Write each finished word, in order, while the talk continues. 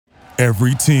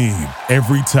Every team,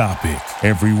 every topic,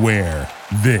 everywhere.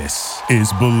 This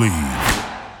is Believe.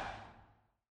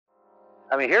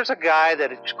 I mean, here's a guy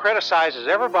that criticizes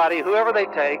everybody, whoever they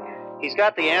take. He's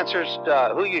got the answers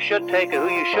to who you should take and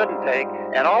who you shouldn't take.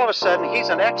 And all of a sudden, he's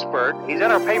an expert. He's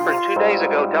in our paper 2 days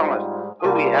ago telling us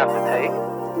who we have to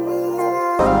take.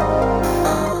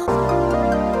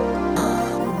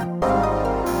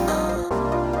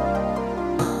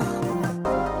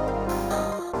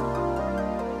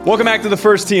 Welcome back to the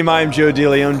First Team. I'm Joe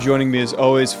DeLeone. Joining me as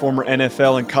always, former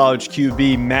NFL and college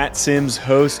QB Matt Sims,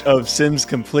 host of Sims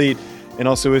Complete. And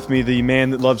also with me, the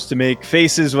man that loves to make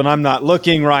faces when I'm not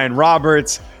looking, Ryan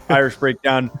Roberts, Irish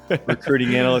Breakdown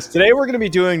recruiting analyst. Today, we're going to be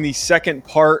doing the second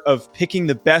part of picking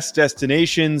the best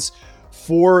destinations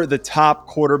for the top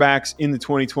quarterbacks in the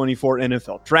 2024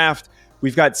 NFL Draft.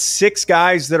 We've got 6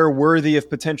 guys that are worthy of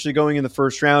potentially going in the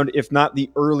first round, if not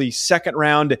the early second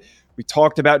round. We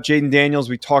talked about Jaden Daniels.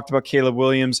 We talked about Caleb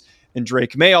Williams and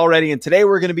Drake May already. And today,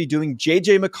 we're going to be doing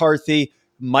JJ McCarthy,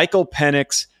 Michael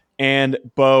Penix, and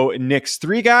Bo Nix.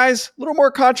 3 guys, a little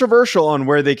more controversial on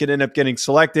where they could end up getting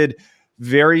selected.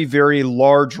 Very, very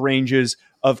large ranges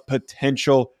of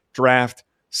potential draft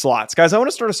slots. Guys, I want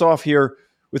to start us off here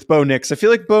with Bo Nix. I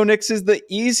feel like Bo Nix is the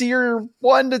easier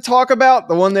one to talk about,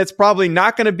 the one that's probably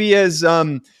not going to be as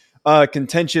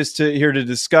contentious to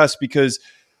discuss, because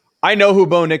I know who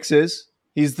Bo Nix is.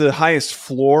 He's the highest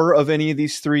floor of any of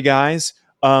these 3 guys.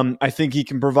 I think he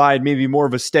can provide maybe more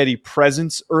of a steady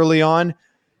presence early on.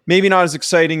 Maybe not as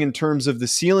exciting in terms of the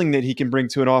ceiling that he can bring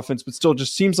to an offense, but still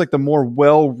just seems like the more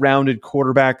well-rounded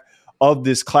quarterback of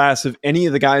this class of any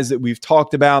of the guys that we've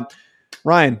talked about.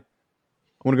 Ryan, I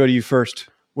want to go to you first.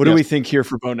 What do we think here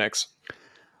for Bo Nix?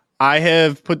 I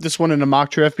have put this one in a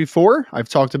mock draft before. I've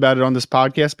talked about it on this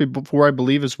podcast before, I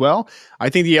believe, as well. I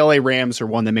think the LA Rams are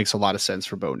one that makes a lot of sense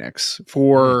for Bo Nix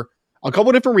for a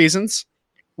couple different reasons.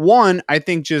 One, I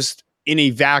think just in a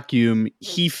vacuum,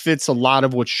 he fits a lot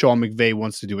of what Sean McVay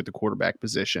wants to do at the quarterback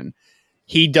position.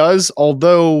 He does,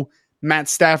 although Matt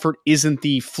Stafford isn't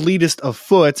the fleetest of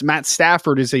foot, Matt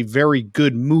Stafford is a very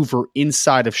good mover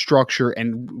inside of structure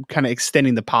and kind of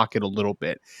extending the pocket a little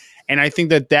bit. And I think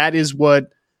that is what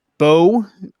Bo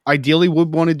ideally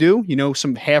would want to do,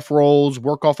 some half rolls,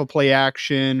 work off of play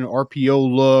action,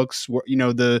 RPO looks,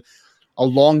 the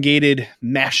elongated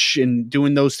mesh and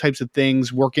doing those types of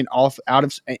things, working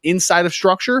inside of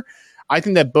structure. I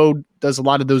think that Bo does a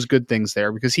lot of those good things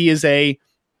there because he is a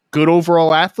good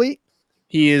overall athlete.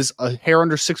 He is a hair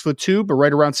under 6'2", but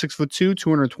right around 6'2",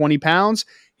 220 pounds.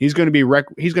 He's going to be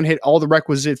he's going to hit all the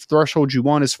requisite thresholds you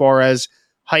want as far as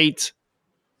height,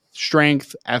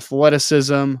 strength,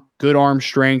 athleticism, good arm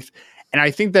strength. And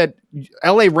I think that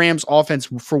LA Rams offense,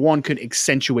 for one, could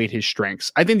accentuate his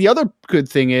strengths. I think the other good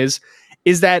thing is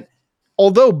that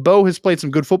although Bo has played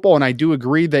some good football, and I do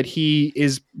agree that he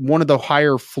is one of the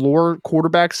higher floor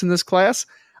quarterbacks in this class,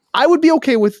 I would be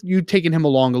okay with you taking him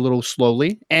along a little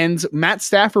slowly. And Matt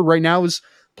Stafford right now is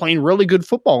playing really good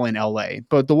football in LA.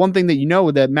 But the one thing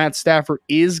that Matt Stafford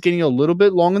is getting a little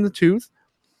bit long in the tooth.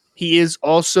 He is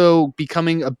also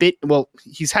becoming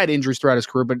he's had injuries throughout his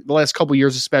career, but the last couple of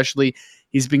years especially,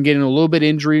 he's been getting a little bit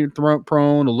injury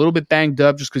prone, a little bit banged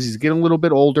up just because he's getting a little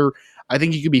bit older. I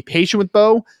think you could be patient with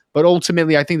Bo, but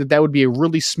ultimately I think that would be a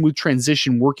really smooth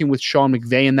transition working with Sean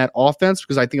McVay in that offense,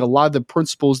 because I think a lot of the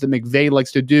principles that McVay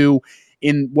likes to do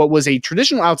in what was a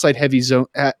traditional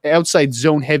outside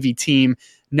zone heavy team,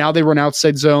 now they run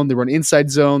outside zone, they run inside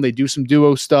zone, they do some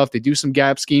duo stuff, they do some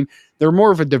gap scheme. They're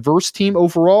more of a diverse team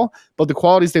overall, but the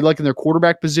qualities they like in their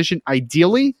quarterback position,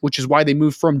 ideally, which is why they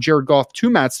moved from Jared Goff to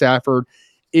Matt Stafford,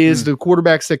 is the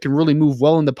quarterbacks that can really move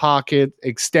well in the pocket,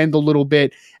 extend a little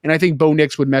bit, and I think Bo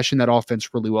Nix would mesh in that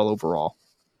offense really well overall.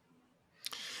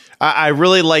 I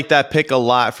really like that pick a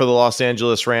lot for the Los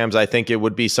Angeles Rams. I think it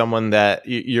would be someone that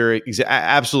you're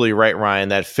absolutely right, Ryan,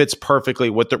 that fits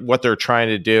perfectly what they're trying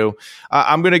to do.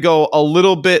 I'm going to go a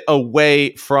little bit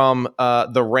away from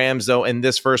the Rams, though, in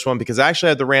this first one, because I actually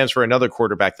had the Rams for another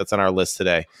quarterback that's on our list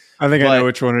today. I know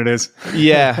which one it is.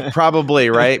 Yeah,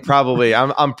 probably, right? Probably.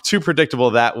 I'm too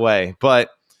predictable that way. But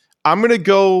I'm going to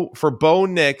go for Bo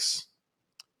Nix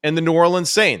and the New Orleans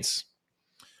Saints.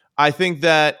 I think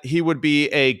that he would be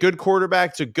a good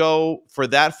quarterback to go for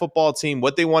that football team,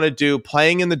 what they want to do,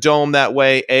 playing in the dome that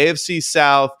way, AFC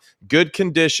South, good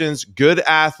conditions, good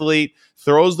athlete,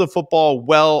 throws the football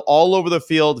well all over the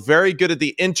field, very good at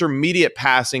the intermediate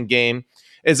passing game,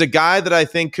 is a guy that I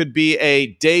think could be a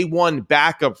day one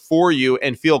backup for you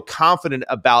and feel confident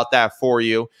about that for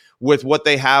you with what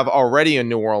they have already in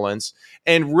New Orleans,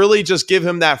 and really just give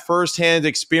him that firsthand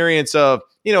experience of,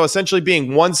 essentially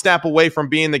being one snap away from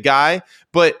being the guy,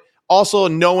 but also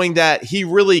knowing that he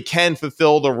really can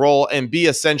fulfill the role and be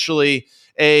essentially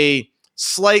a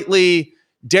slightly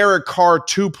Derek Carr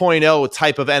 2.0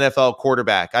 type of NFL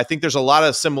quarterback. I think there's a lot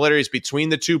of similarities between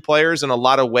the two players in a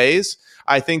lot of ways.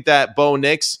 I think that Bo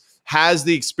Nix has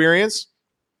the experience.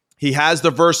 He has the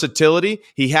versatility.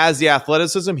 He has the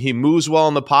athleticism. He moves well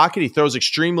in the pocket. He throws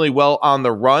extremely well on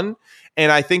the run.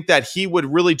 And I think that he would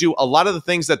really do a lot of the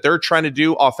things that they're trying to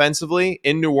do offensively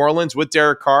in New Orleans with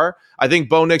Derek Carr. I think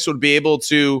Bo Nix would be able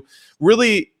to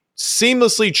really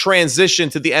seamlessly transition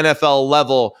to the NFL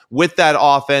level with that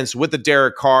offense, with the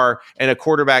Derek Carr and a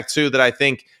quarterback too that I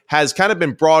think has kind of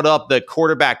been brought up the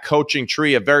quarterback coaching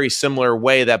tree a very similar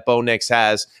way that Bo Nix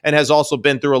has, and has also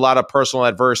been through a lot of personal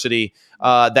adversity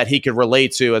that he could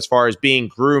relate to as far as being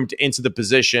groomed into the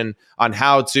position on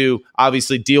how to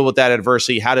obviously deal with that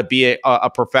adversity, how to be a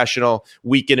professional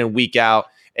week in and week out,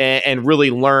 and really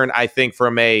learn, I think,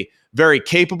 from a very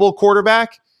capable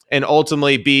quarterback and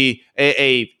ultimately be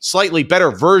a slightly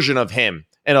better version of him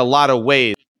in a lot of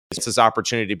ways. It's his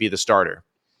opportunity to be the starter.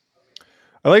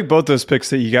 I like both those picks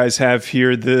that you guys have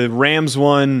here. The Rams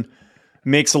one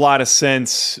makes a lot of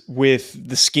sense with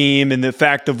the scheme and the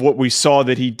fact of what we saw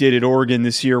that he did at Oregon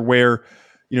this year, where,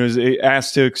 he was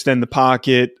asked to extend the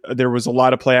pocket. There was a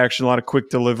lot of play action, a lot of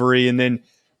quick delivery. And then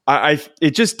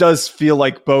it just does feel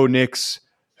like Bo Nix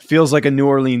feels like a New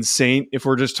Orleans Saint if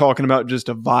we're just talking about just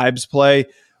a vibes play.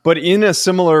 But in a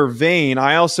similar vein,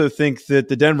 I also think that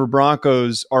the Denver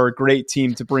Broncos are a great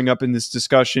team to bring up in this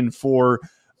discussion for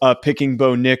picking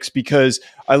Bo Nix, because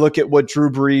I look at what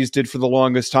Drew Brees did for the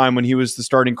longest time when he was the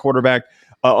starting quarterback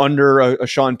under a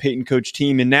Sean Payton coach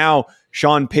team. And now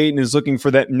Sean Payton is looking for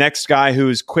that next guy who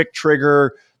is quick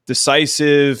trigger,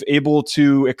 decisive, able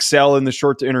to excel in the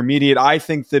short to intermediate. I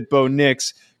think that Bo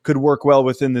Nix could work well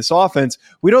within this offense.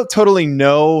 We don't totally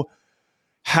know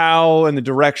how and the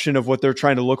direction of what they're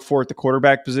trying to look for at the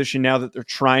quarterback position now that they're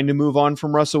trying to move on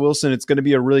from Russell Wilson. It's going to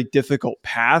be a really difficult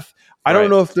path. I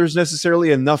don't know if there's necessarily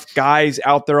enough guys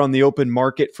out there on the open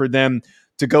market for them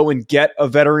to go and get a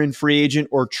veteran free agent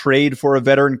or trade for a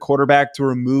veteran quarterback to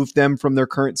remove them from their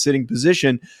current sitting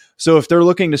position. So if they're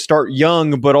looking to start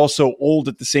young but also old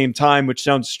at the same time, which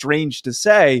sounds strange to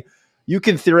say, you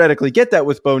can theoretically get that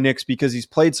with Bo Nix because he's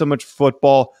played so much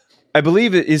football. I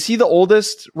believe, is he the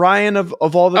oldest, Ryan, of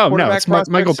all the quarterback no, it's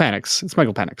Michael Penix. It's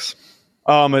Michael Penix.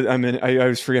 I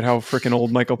always forget how freaking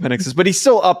old Michael Penix is, but he's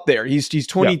still up there. He's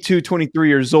 22, 23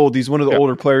 years old. He's one of the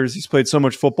older players. He's played so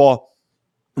much football.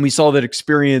 And we saw that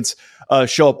experience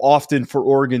show up often for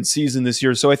Oregon's season this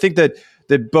year. So I think that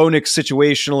Bo Nix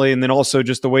situationally, and then also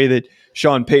just the way that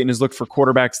Sean Payton has looked for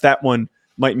quarterbacks, that one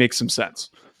might make some sense.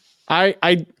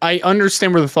 I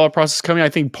understand where the thought process is coming. I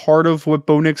think part of what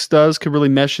Bo Nix does could really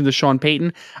mesh into Sean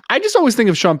Payton. I just always think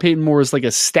of Sean Payton more as like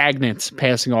a stagnant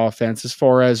passing offense, as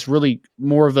far as really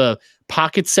more of a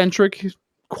pocket-centric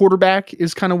quarterback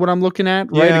is kind of what I'm looking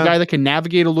at, right? Yeah. A guy that can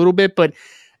navigate a little bit, but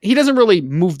he doesn't really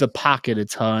move the pocket a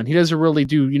ton. He doesn't really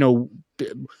do,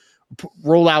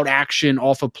 roll out action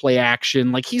off of play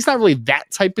action. Like, he's not really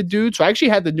that type of dude. So I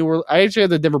actually had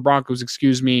the Denver Broncos,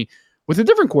 with a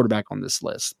different quarterback on this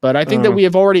list. But I think that we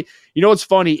have already, what's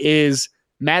funny is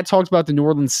Matt talked about the New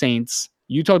Orleans Saints.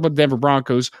 You talked about the Denver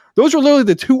Broncos. Those are literally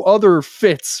the two other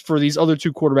fits for these other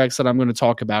two quarterbacks that I'm going to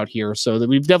talk about here. So that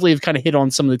we've definitely kind of hit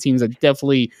on some of the teams that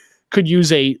definitely could use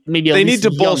they need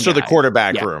to bolster the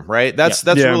quarterback room, right? That's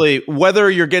really, whether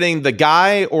you're getting the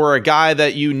guy or a guy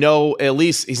that at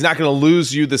least he's not going to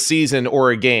lose you the season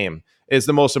or a game is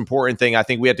the most important thing I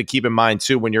think we have to keep in mind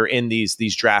too when you're in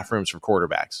these draft rooms for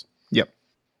quarterbacks. Yep.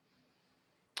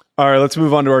 All right, let's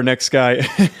move on to our next guy. 2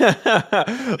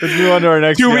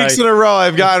 weeks in a row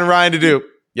I've gotten Ryan to do.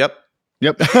 Yep.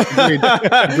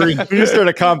 Agreed. We just started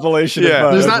a compilation.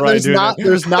 Yeah. There's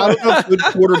not enough good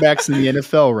quarterbacks in the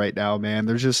NFL right now, man.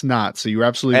 There's just not. So you're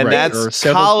absolutely right. And that's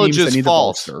college's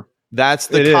fault. That's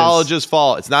the college's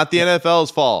fault. It's not the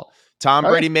NFL's fault. Tom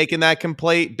Brady making that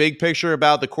complete big picture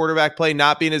about the quarterback play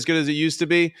not being as good as it used to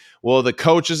be. Well, the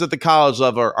coaches at the college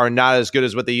level are not as good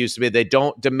as what they used to be. They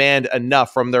don't demand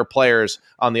enough from their players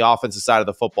on the offensive side of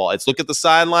the football. It's look at the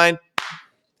sideline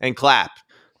and clap.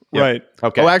 Yep. Right.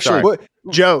 Okay. Oh, actually,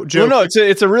 Joe. No,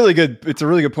 it's a really good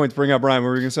point to bring up, Brian. What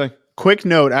were you going to say? Quick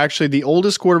note, actually, the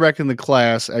oldest quarterback in the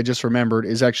class, I just remembered,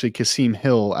 is actually Kasim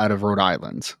Hill out of Rhode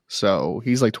Island. So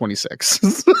he's like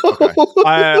 26.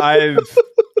 Okay.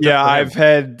 I've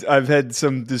had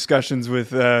some discussions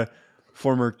with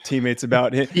former teammates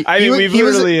about him. He was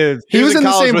in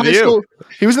the same high school.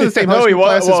 He was in the same high school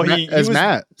class as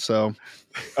Matt. So,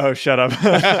 oh, shut up.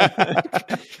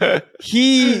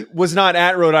 He was not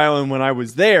at Rhode Island when I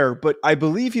was there, but I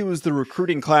believe he was the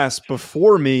recruiting class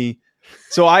before me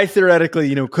So I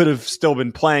theoretically, could have still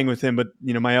been playing with him, but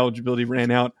my eligibility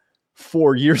ran out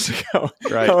 4 years ago.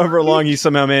 Right. However long he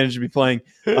somehow managed to be playing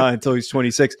until he's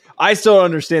 26. I still don't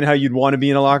understand how you'd want to be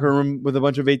in a locker room with a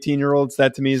bunch of 18-year-olds.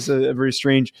 That to me is a very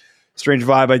strange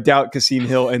vibe. I doubt Kasim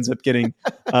Hill ends up getting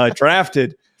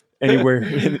drafted anywhere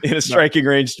in a striking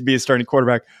range to be a starting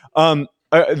quarterback.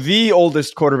 The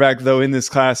oldest quarterback, though, in this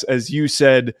class, as you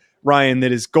said, Ryan,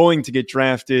 that is going to get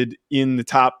drafted in the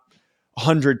top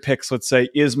 100 picks, let's say,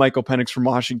 is Michael Penix from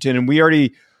Washington. And we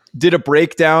already did a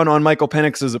breakdown on Michael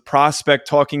Penix as a prospect,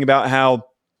 talking about how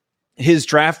his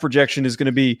draft projection is going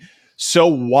to be so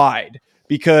wide.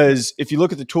 Because if you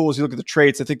look at the tools, you look at the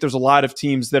traits, I think there's a lot of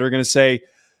teams that are going to say,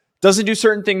 doesn't do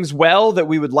certain things well that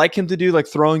we would like him to do, like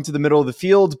throwing to the middle of the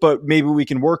field, but maybe we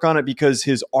can work on it because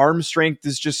his arm strength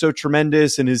is just so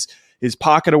tremendous and his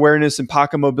pocket awareness and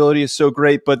pocket mobility is so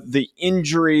great. But the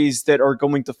injuries that are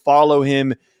going to follow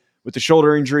him with the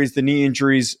shoulder injuries, the knee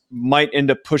injuries, might end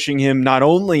up pushing him not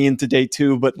only into day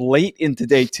 2, but late into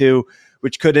day 2,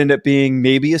 which could end up being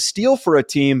maybe a steal for a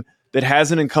team that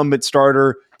has an incumbent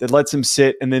starter that lets him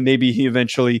sit, and then maybe he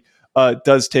eventually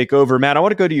does take over. Matt, I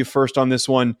want to go to you first on this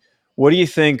one. What do you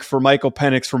think for Michael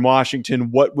Penix from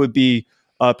Washington? What would be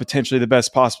potentially the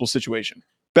best possible situation?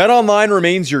 BetOnline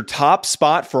remains your top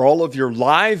spot for all of your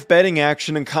live betting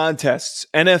action and contests.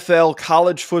 NFL,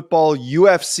 college football,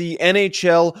 UFC,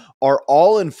 NHL are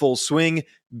all in full swing.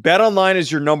 BetOnline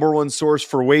is your number one source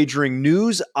for wagering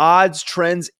news, odds,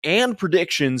 trends, and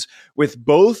predictions with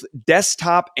both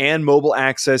desktop and mobile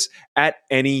access at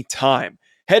any time.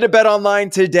 Head to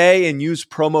BetOnline today and use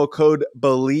promo code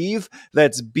BELIEVE,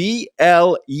 that's BLEAV,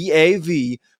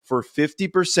 for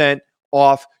 50%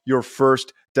 off your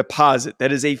first deposit.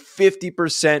 That is a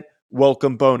 50%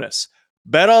 welcome bonus.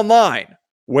 BetOnline,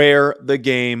 where the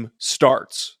game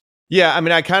starts. Yeah, I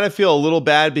mean, I kind of feel a little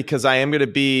bad because I am going to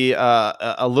be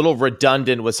a little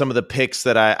redundant with some of the picks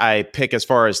that I pick as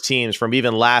far as teams from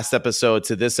even last episode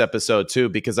to this episode too,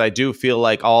 because I do feel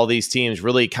like all these teams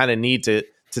really kind of need to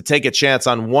take a chance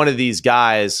on one of these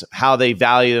guys. How they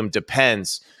value them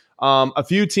depends. A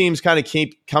few teams kind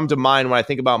of come to mind when I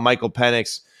think about Michael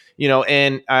Penix,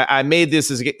 and I made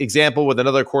this as an example with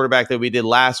another quarterback that we did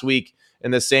last week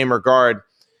in the same regard.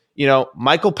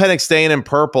 Michael Penix staying in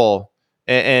purple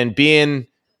and being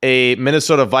a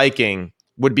Minnesota Viking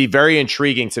would be very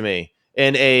intriguing to me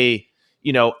in a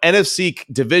NFC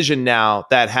division now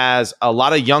that has a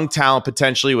lot of young talent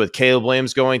potentially, with Caleb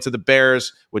Williams going to the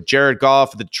Bears, with Jared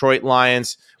Goff at the Detroit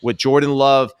Lions, with Jordan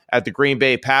Love at the Green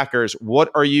Bay Packers.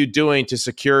 What are you doing to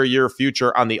secure your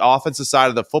future on the offensive side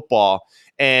of the football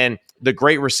and the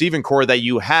great receiving core that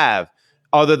you have,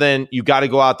 other than you got to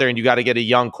go out there and you got to get a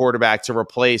young quarterback to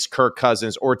replace Kirk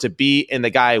Cousins or to be in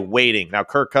the guy waiting? Now,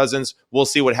 Kirk Cousins, we'll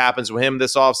see what happens with him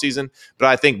this offseason, but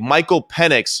I think Michael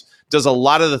Penix does a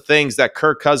lot of the things that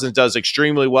Kirk Cousins does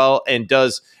extremely well and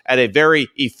does at a very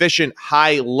efficient,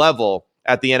 high level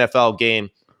at the NFL game.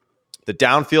 The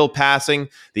downfield passing,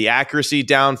 the accuracy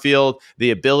downfield,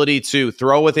 the ability to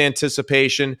throw with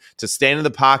anticipation, to stand in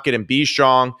the pocket and be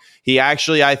strong. He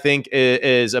actually, I think,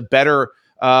 is a better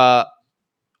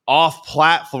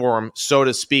off-platform, so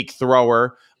to speak,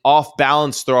 thrower,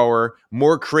 off-balance thrower,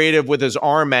 more creative with his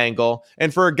arm angle.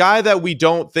 And for a guy that we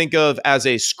don't think of as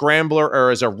a scrambler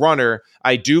or as a runner,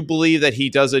 I do believe that he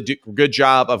does a good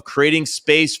job of creating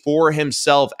space for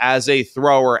himself as a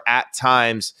thrower at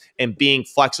times and being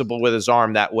flexible with his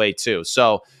arm that way too.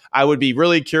 So I would be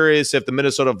really curious if the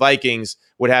Minnesota Vikings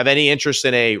would have any interest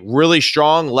in a really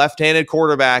strong left-handed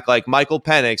quarterback like Michael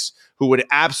Penix, who would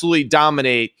absolutely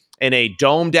dominate in a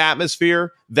domed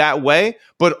atmosphere that way,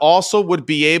 but also would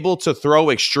be able to throw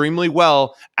extremely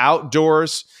well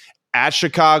outdoors at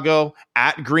Chicago,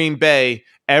 at Green Bay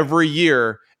every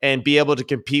year, and be able to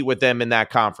compete with them in that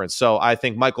conference. So I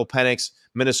think Michael Penix,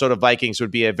 Minnesota Vikings,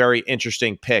 would be a very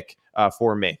interesting pick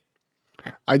for me.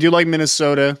 I do like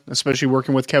Minnesota, especially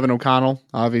working with Kevin O'Connell,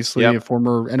 obviously a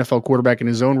former NFL quarterback in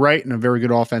his own right and a very good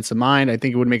offensive mind. I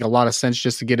think it would make a lot of sense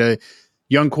just to get a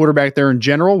young quarterback there in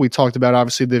general. We talked about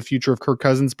obviously the future of Kirk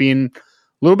Cousins being a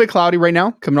little bit cloudy right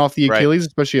now, coming off the Achilles,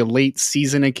 especially a late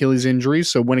season Achilles injury.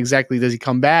 So when exactly does he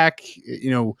come back?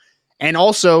 And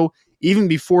also even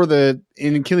before the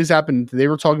Achilles happened, they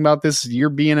were talking about this year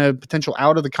being a potential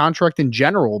out of the contract in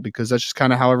general, because that's just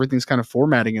kind of how everything's kind of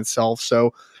formatting itself.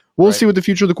 So we'll see what the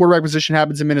future of the quarterback position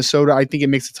happens in Minnesota. I think it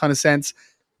makes a ton of sense.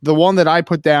 The one that I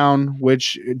put down,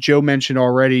 which Joe mentioned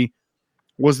already,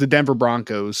 was the Denver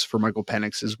Broncos for Michael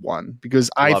Penix is one, because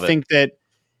I think that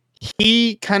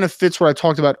he kind of fits what I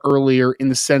talked about earlier in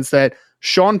the sense that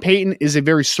Sean Payton is a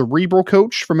very cerebral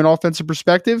coach from an offensive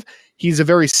perspective. He's a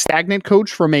very stagnant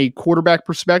coach from a quarterback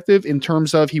perspective in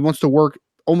terms of he wants to work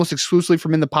almost exclusively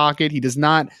from in the pocket. He does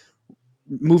not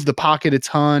move the pocket a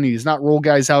ton. He does not roll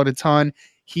guys out a ton.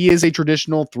 He is a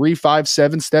traditional 3, 5,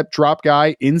 7 step drop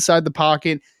guy inside the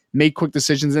pocket, make quick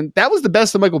decisions. And that was the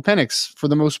best of Michael Penix for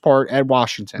the most part at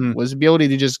Washington, was the ability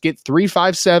to just get 3,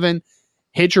 5, 7,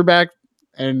 hit your back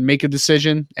and make a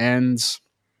decision and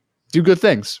do good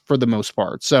things for the most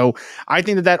part. So I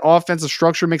think that offensive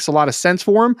structure makes a lot of sense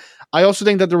for him. I also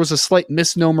think that there was a slight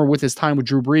misnomer with his time with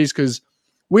Drew Brees because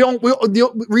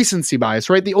the recency bias,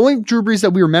 right? The only Drew Brees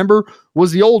that we remember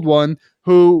was the old one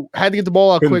who had to get the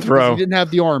ball out quick because he didn't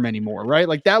have the arm anymore, right?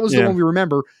 Like that was the one we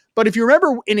remember. But if you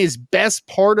remember in his best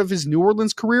part of his New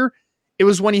Orleans career, it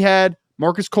was when he had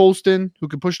Marcus Colston, who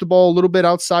could push the ball a little bit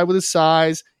outside with his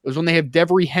size. It was when they had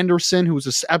Devery Henderson, who was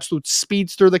an absolute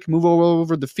speedster that can move all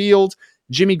over the field.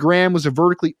 Jimmy Graham was a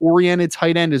vertically oriented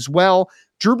tight end as well.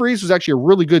 Drew Brees was actually a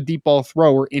really good deep ball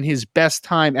thrower in his best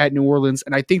time at New Orleans.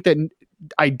 And I think that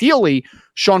ideally,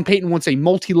 Sean Payton wants a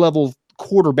multi-level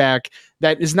quarterback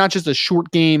that is not just a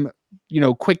short game,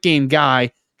 quick game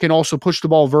guy, can also push the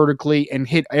ball vertically and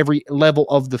hit every level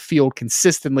of the field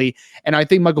consistently. And I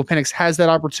think Michael Penix has that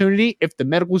opportunity if the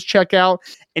medicals check out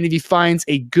and if he finds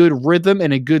a good rhythm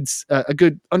and a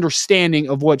good understanding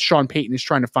of what Sean Payton is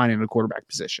trying to find in a quarterback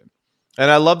position.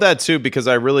 And I love that too, because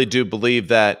I really do believe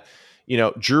that,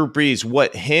 Drew Brees,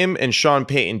 what him and Sean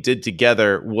Payton did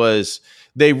together was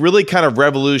they really kind of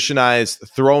revolutionized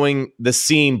throwing the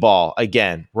seam ball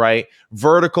again, right?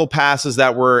 Vertical passes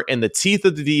that were in the teeth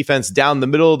of the defense down the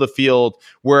middle of the field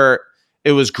where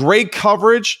it was great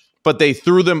coverage, but they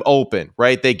threw them open,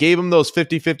 right? They gave him those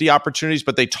 50-50 opportunities,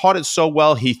 but they taught it so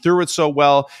well. He threw it so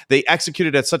well. They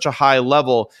executed at such a high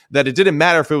level that it didn't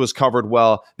matter if it was covered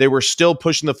well. They were still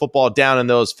pushing the football down in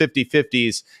those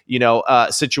 50-50s,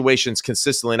 situations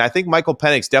consistently. And I think Michael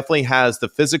Penix definitely has the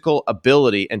physical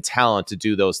ability and talent to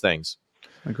do those things.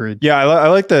 Agreed. Yeah, I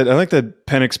like that. I like the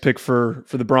Penix pick for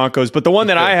the Broncos. But the one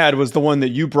that I had was the one that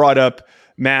you brought up,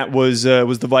 Matt, was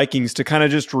the Vikings, to kind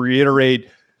of just reiterate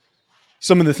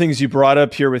some of the things you brought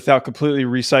up here without completely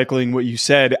recycling what you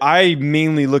said. I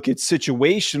mainly look at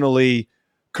situationally.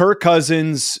 Kirk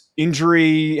Cousins'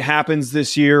 injury happens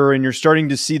this year, and you're starting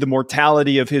to see the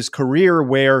mortality of his career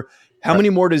where how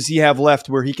many more does he have left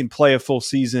where he can play a full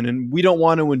season? And we don't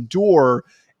want to endure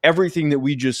everything that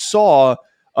we just saw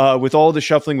with all the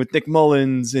shuffling with Nick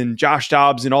Mullins and Josh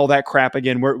Dobbs and all that crap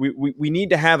again. We need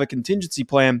to have a contingency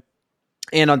plan.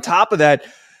 And on top of that,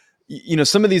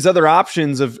 some of these other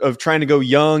options of trying to go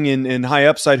young and high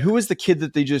upside. Who is the kid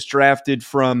that they just drafted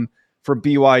from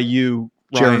BYU?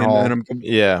 Jaron Hall.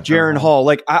 Jaron Hall.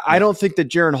 Like, I don't think that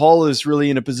Jaron Hall is really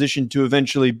in a position to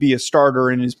eventually be a starter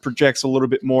and projects a little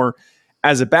bit more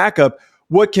as a backup.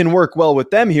 What can work well with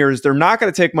them here is they're not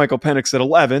going to take Michael Penix at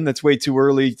 11. That's way too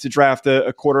early to draft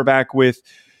a quarterback with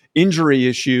injury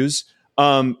issues.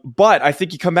 But I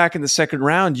think you come back in the second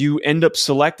round, you end up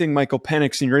selecting Michael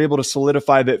Penix and you're able to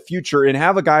solidify that future and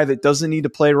have a guy that doesn't need to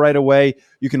play right away.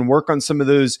 You can work on some of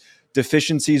those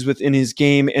deficiencies within his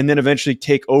game and then eventually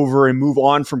take over and move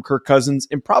on from Kirk Cousins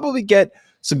and probably get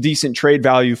some decent trade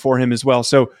value for him as well.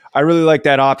 So I really like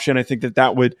that option. I think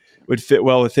that would fit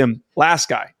well with him. Last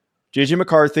guy, JJ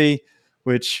McCarthy,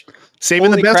 which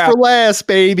saving the best for last,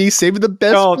 baby. Saving the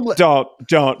best for last.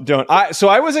 Don't. So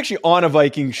I was actually on a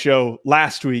Vikings show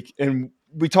last week and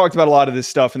we talked about a lot of this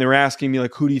stuff and they were asking me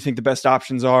like, who do you think the best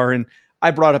options are? And I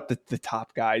brought up the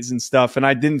top guys and stuff. And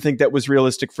I didn't think that was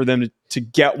realistic for them to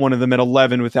get one of them at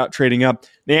 11 without trading up.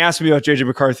 They asked me about JJ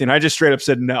McCarthy and I just straight up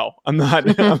said, no, I'm not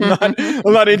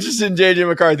interested in JJ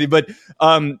McCarthy, but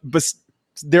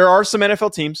there are some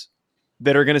NFL teams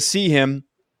that are going to see him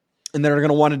and that are going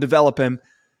to want to develop him.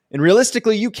 And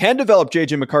realistically, you can develop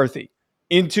JJ McCarthy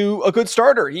into a good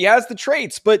starter. He has the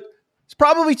traits, but it's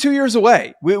probably 2 years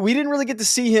away. We didn't really get to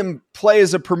see him play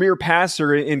as a premier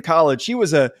passer in college. He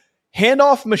was a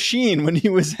handoff machine when he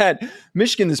was at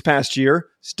Michigan this past year.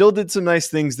 Still did some nice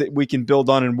things that we can build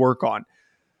on and work on.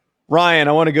 Ryan,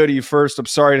 I want to go to you first. I'm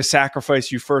sorry to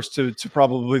sacrifice you first to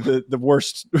probably the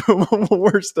worst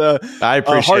I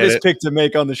appreciate hardest it. pick to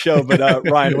make on the show. But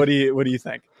Ryan, what do you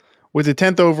think? With the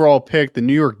 10th overall pick, the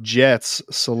New York Jets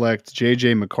select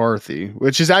JJ McCarthy,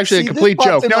 which is actually a complete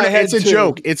joke. No, it's a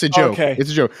joke. It's a joke. Okay. It's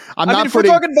a joke. If we're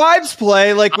talking vibes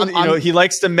play, like he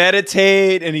likes to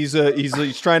meditate and he's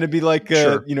trying to be like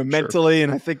mentally, sure.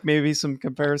 And I think maybe some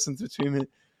comparisons between it.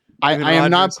 I'm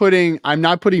not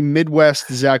putting Midwest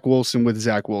Zach Wilson with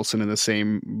Zach Wilson in the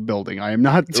same building. I am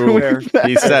not doing that.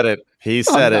 He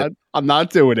said it. I'm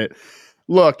not doing it.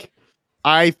 Look,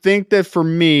 I think that for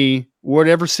me,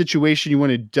 whatever situation you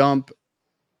want to dump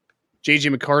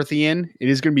JJ McCarthy in, it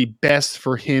is going to be best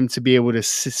for him to be able to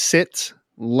sit,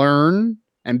 learn,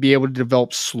 and be able to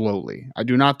develop slowly. I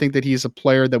do not think that he is a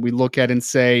player that we look at and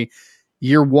say,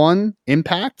 year one,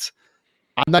 impact.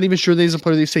 I'm not even sure that he's a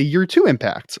player they say year two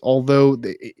impact, although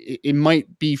it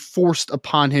might be forced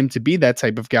upon him to be that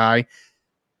type of guy.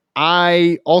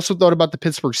 I also thought about the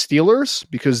Pittsburgh Steelers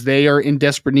because they are in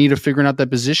desperate need of figuring out that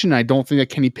position. I don't think that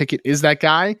Kenny Pickett is that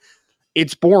guy.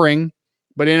 It's boring,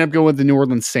 but I ended up going with the New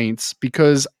Orleans Saints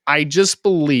because I just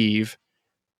believe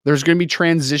there's going to be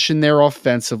transition there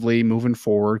offensively moving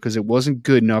forward because it wasn't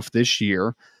good enough this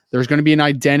year. There's going to be an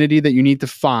identity that you need to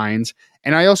find.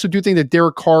 And I also do think that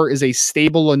Derek Carr is a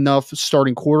stable enough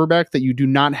starting quarterback that you do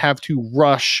not have to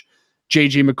rush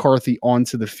JJ McCarthy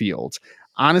onto the field.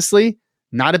 Honestly,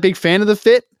 not a big fan of the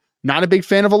fit, not a big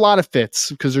fan of a lot of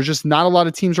fits because there's just not a lot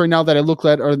of teams right now that I look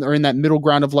at are in that middle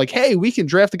ground of like, hey, we can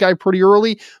draft a guy pretty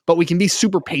early, but we can be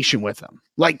super patient with him.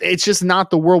 Like, it's just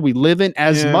not the world we live in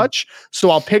as much. So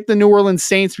I'll pick the New Orleans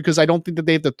Saints because I don't think that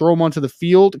they have to throw him onto the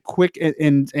field quick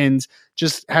and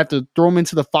just have to throw him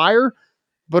into the fire.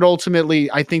 But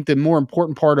ultimately, I think the more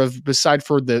important part of, beside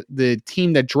for the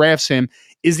team that drafts him,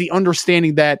 is the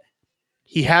understanding that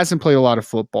he hasn't played a lot of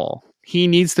football. He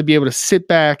needs to be able to sit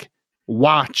back,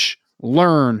 watch,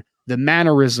 learn the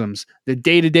mannerisms, the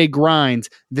day-to-day grind,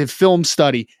 the film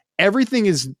study. Everything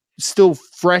is still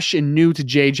fresh and new to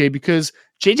JJ because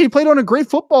JJ played on a great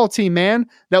football team, man.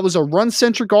 That was a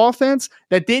run-centric offense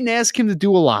that didn't ask him to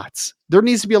do a lot. There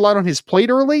needs to be a lot on his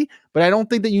plate early, but I don't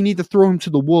think that you need to throw him to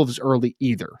the wolves early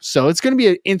either. So it's going to be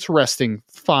an interesting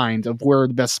find of where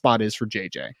the best spot is for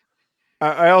JJ.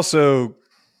 I also,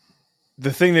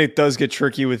 the thing that does get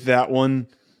tricky with that one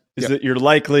is that you're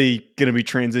likely going to be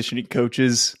transitioning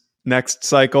coaches next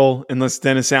cycle unless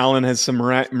Dennis Allen has some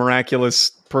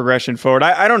miraculous progression forward.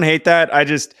 I don't hate that.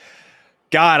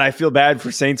 God, I feel bad for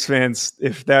Saints fans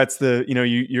if that's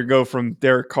you go from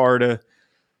Derek Carr to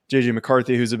JJ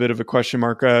McCarthy, who's a bit of a question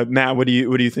mark. Matt, what do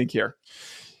you think here?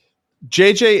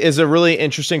 JJ is a really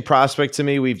interesting prospect to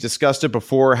me. We've discussed it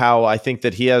before, how I think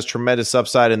that he has tremendous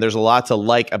upside and there's a lot to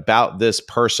like about this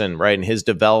person, right? And his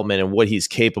development and what he's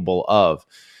capable of.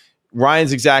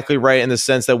 Ryan's exactly right in the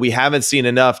sense that we haven't seen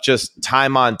enough just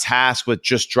time on task with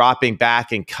just dropping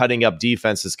back and cutting up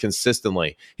defenses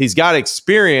consistently. He's got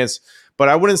experience, but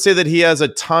I wouldn't say that he has a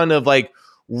ton of like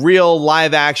real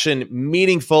live action,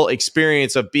 meaningful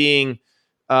experience of being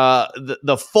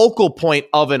the focal point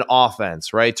of an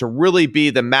offense, right? To really be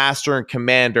the master and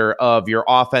commander of your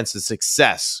offense's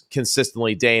success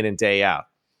consistently day in and day out.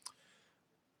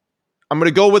 I'm going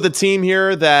to go with a team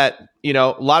here that, a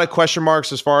lot of question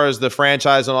marks as far as the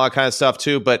franchise and all that kind of stuff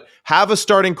too, but have a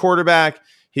starting quarterback.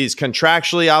 He's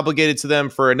contractually obligated to them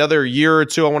for another year or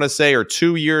two, I want to say, or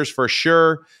 2 years for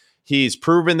sure. He's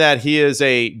proven that he is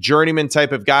a journeyman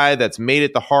type of guy that's made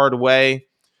it the hard way.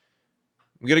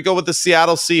 I'm going to go with the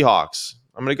Seattle Seahawks.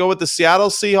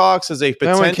 As a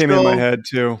potential. That one came in my head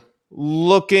too.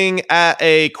 Looking at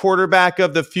a quarterback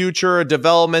of the future, a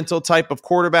developmental type of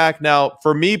quarterback. Now,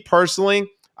 for me personally,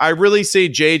 I really see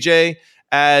JJ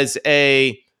as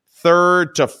a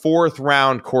 3rd to 4th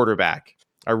round quarterback.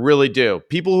 I really do.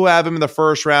 People who have him in the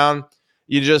 1st round,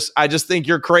 I just think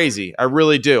you're crazy. I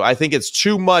really do. I think it's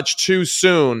too much too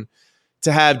soon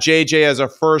to have JJ as a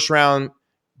 1st round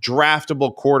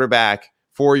draftable quarterback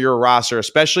for your roster,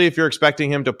 especially if you're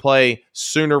expecting him to play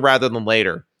sooner rather than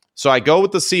later. So I go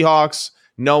with the Seahawks,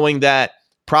 knowing that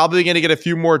probably going to get a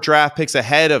few more draft picks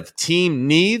ahead of team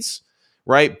needs,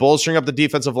 right? Bolstering up the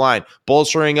defensive line,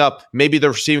 bolstering up maybe the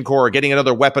receiving core, getting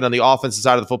another weapon on the offensive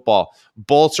side of the football,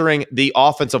 bolstering the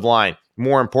offensive line,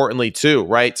 more importantly too,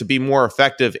 right? To be more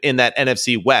effective in that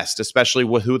NFC West, especially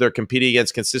with who they're competing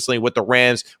against consistently with the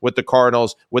Rams, with the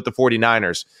Cardinals, with the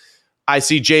 49ers. I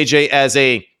see JJ as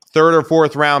a 3rd or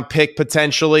 4th round pick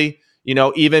potentially,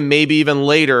 maybe even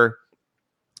later.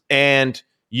 And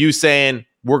you saying,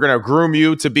 we're going to groom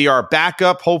you to be our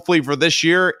backup, hopefully for this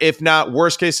year. If not,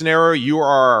 worst case scenario, you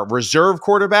are a reserve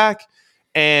quarterback.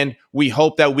 And we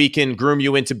hope that we can groom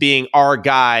you into being our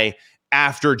guy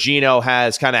after Geno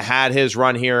has kind of had his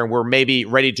run here and we're maybe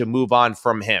ready to move on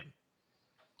from him.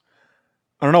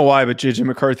 I don't know why, but JJ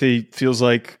McCarthy feels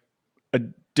like a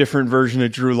different version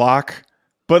of Drew Lock.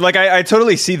 But like, I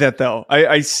totally see that though.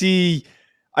 I see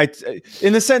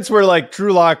in the sense where like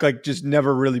Drew Lock like just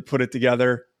never really put it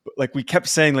together. Like we kept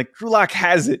saying, like Drew Lock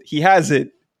has it, he has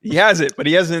it, but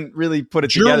he hasn't really put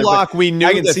it together. Drew Lock, we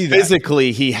knew that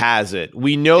physically he has it.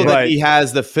 We know that he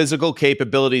has the physical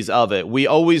capabilities of it. We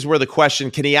always were the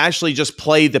question: can he actually just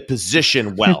play the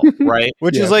position well? Right,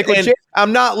 which is like,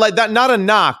 I'm not like that. Not a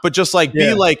knock, but just like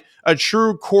be like a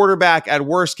true quarterback, at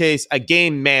worst case, a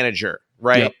game manager,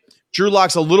 right? Yep. Drew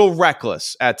Lock's a little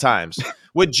reckless at times.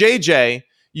 With JJ,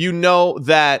 you know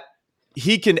that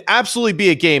he can absolutely be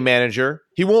a game manager.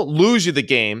 He won't lose you the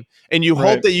game. And you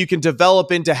hope that you can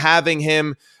develop into having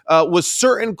him with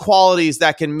certain qualities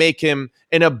that can make him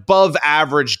an above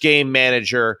average game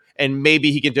manager. And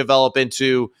maybe he can develop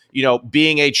into,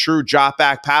 being a true drop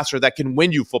back passer that can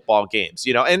win you football games,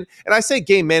 and I say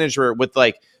game manager with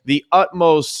like the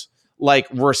utmost like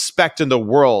respect in the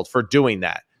world for doing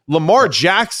that. Lamar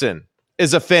Jackson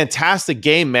is a fantastic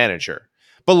game manager,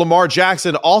 but Lamar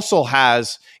Jackson also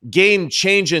has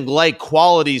game-changing like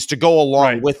qualities to go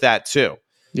along with that too.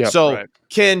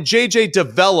 Can JJ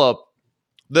develop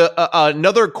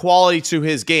another quality to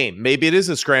his game? Maybe it is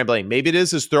his scrambling. Maybe it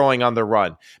is his throwing on the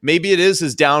run. Maybe it is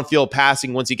his downfield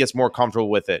passing once he gets more comfortable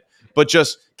with it. But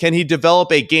just can he develop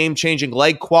a game-changing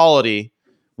leg quality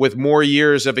with more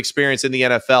years of experience in the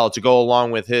NFL to go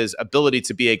along with his ability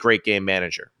to be a great game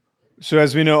manager? So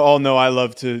as we all know, I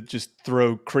love to just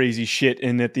throw crazy shit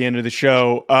in at the end of the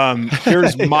show.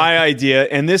 Here's my idea,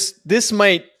 and this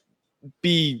might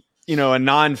be a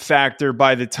non-factor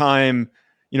by the time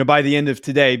by the end of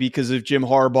today because of Jim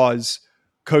Harbaugh's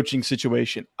coaching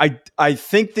situation. I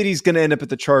think that he's going to end up at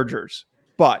the Chargers,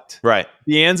 but if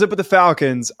he ends up at the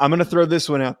Falcons, I'm going to throw this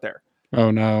one out there. Oh,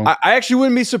 no. I actually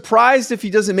wouldn't be surprised if he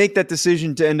doesn't make that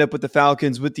decision to end up with the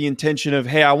Falcons with the intention of,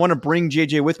 hey, I want to bring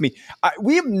JJ with me.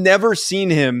 We have never seen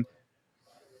him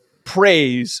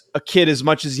praise a kid as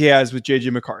much as he has with JJ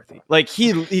McCarthy. Like,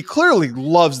 he clearly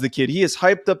loves the kid. He has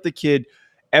hyped up the kid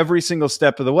every single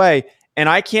step of the way. And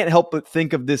I can't help but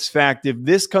think of this fact. If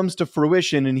this comes to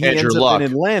fruition and he ends up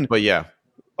in Atlanta. But yeah.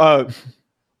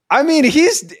 I mean,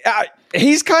 he's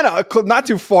kind of not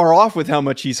too far off with how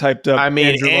much he's hyped up. I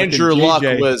mean, Andrew Luck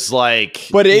was like,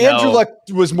 but Andrew Luck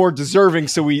was more deserving,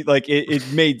 so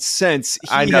it made sense.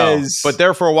 I know, but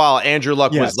there for a while, Andrew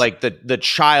Luck was like the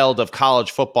child of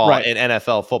college football and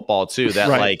NFL football too. That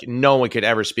like no one could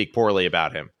ever speak poorly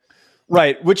about him.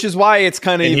 Right, which is why it's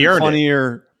kind of even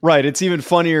funnier. Right, it's even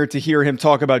funnier to hear him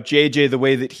talk about JJ the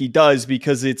way that he does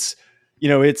because it's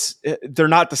they're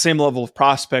not the same level of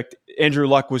prospect. Andrew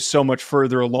Luck was so much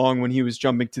further along when he was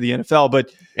jumping to the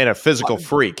NFL, and a physical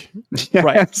freak.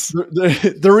 Right.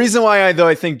 The reason why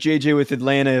I think JJ with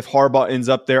Atlanta, if Harbaugh ends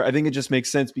up there, I think it just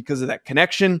makes sense because of that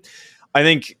connection. I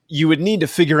think you would need to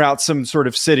figure out some sort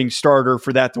of sitting starter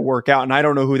for that to work out. And I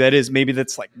don't know who that is. Maybe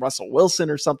that's like Russell Wilson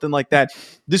or something like that.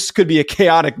 This could be a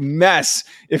chaotic mess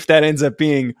if that ends up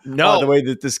being the way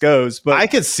that this goes. But I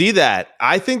could see that.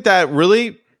 I think that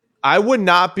really, I would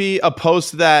not be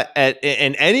opposed to that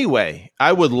in any way.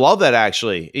 I would love that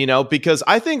actually, because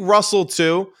I think Russell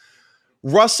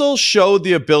showed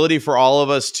the ability for all of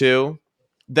us too,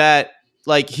 that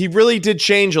like he really did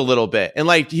change a little bit and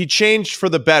like he changed for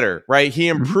the better, right? He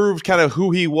improved kind of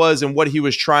who he was and what he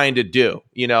was trying to do,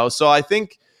 So I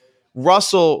think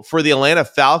Russell for the Atlanta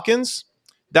Falcons,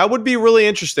 that would be really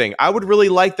interesting. I would really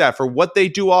like that for what they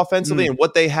do offensively and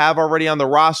what they have already on the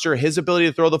roster, his ability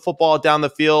to throw the football down the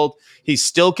field. He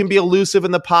still can be elusive in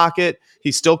the pocket.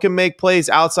 He still can make plays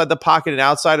outside the pocket and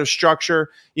outside of structure.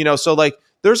 So like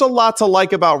there's a lot to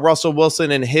like about Russell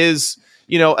Wilson and his,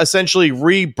 essentially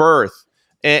rebirth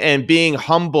and being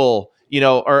humble,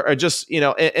 or just,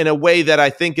 in a way that I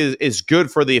think is good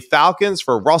for the Falcons,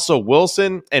 for Russell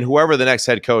Wilson and whoever the next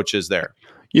head coach is there.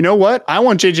 You know what? I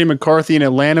want JJ McCarthy in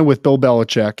Atlanta with Bill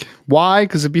Belichick. Why?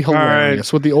 Because it'd be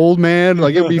hilarious with the old man.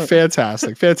 Like it would be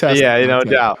fantastic. Fantastic. Yeah, no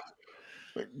doubt.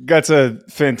 That's a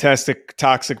fantastic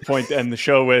toxic point to end the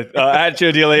show with. At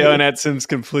Joe DeLeone, at Sims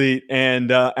Complete,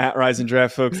 and at Rise and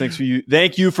Draft, folks.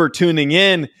 Thank you for tuning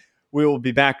in. We will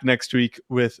be back next week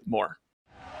with more.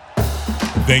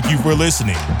 Thank you for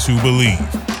listening to Believe.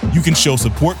 You can show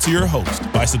support to your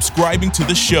host by subscribing to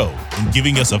the show and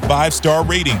giving us a 5-star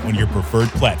rating on your preferred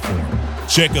platform.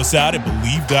 Check us out at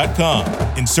Believe.com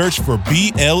and search for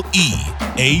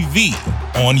BLEAV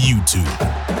on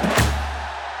YouTube.